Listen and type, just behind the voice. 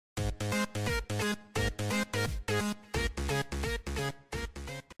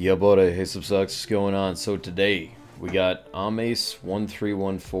Yeah, buddy. Hey, LiveSocks, what's going on? So today, we got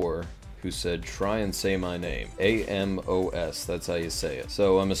Amos1314, who said, try and say my name. A-M-O-S, that's how you say it.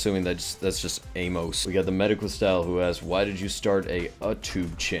 So I'm assuming that's just Amos. We got the Medical Style, who asked, why did you start a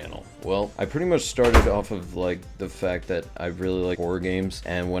tube channel? Well, I pretty much started off of, like, the fact that I really like horror games,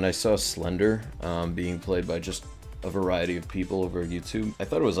 and when I saw Slender being played by just a variety of people over YouTube, I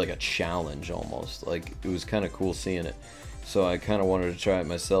thought it was like a challenge almost. Like, it was kind of cool seeing it. So I kind of wanted to try it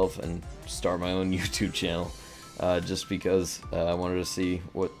myself and start my own YouTube channel, just because I wanted to see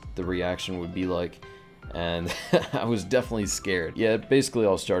what the reaction would be like, and I was definitely scared. Yeah, it basically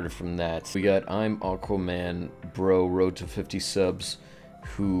all started from that. We got I'm Aquaman Bro Road to 50 subs,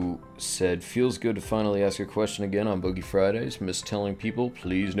 who said, feels good to finally ask a question again on Boogie Fridays. Miss telling people,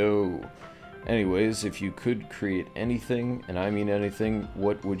 please no. Anyways, if you could create anything, and I mean anything,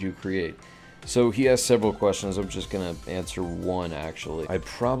 what would you create? So he asked several questions. I'm just gonna answer one actually. I'd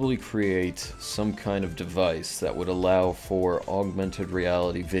probably create some kind of device that would allow for augmented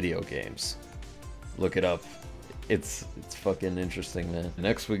reality video games. Look it up. It's fucking interesting, man.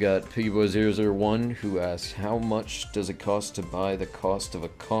 Next we got PiggyBoy001, who asks, how much does it cost to buy the cost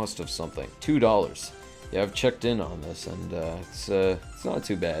of something? $2. Yeah, I've checked in on this, and it's not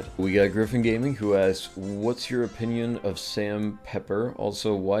too bad. We got Griffin Gaming, who asks, what's your opinion of Sam Pepper?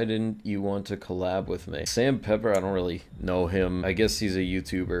 Also, why didn't you want to collab with me? Sam Pepper, I don't really know him. I guess he's a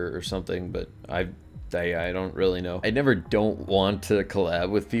YouTuber or something, but I don't really know. I never don't want to collab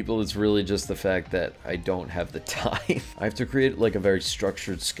with people. It's really just the fact that I don't have the time. I have to create like a very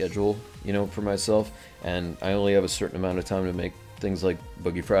structured schedule, you know, for myself, and I only have a certain amount of time to make things like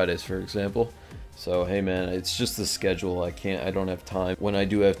Boogie Fridays, for example. So hey man, it's just the schedule. I don't have time. When I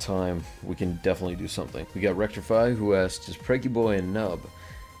do have time, we can definitely do something. We got Rectify, who asked, is Preggy Boy a nub?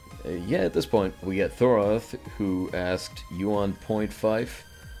 Yeah, at this point. We got Thoroth, who asked, you on point five?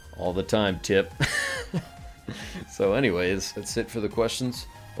 All the time, tip. So anyways, that's it for the questions.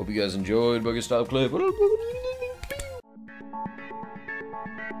 Hope you guys enjoyed Boogie Style Clip.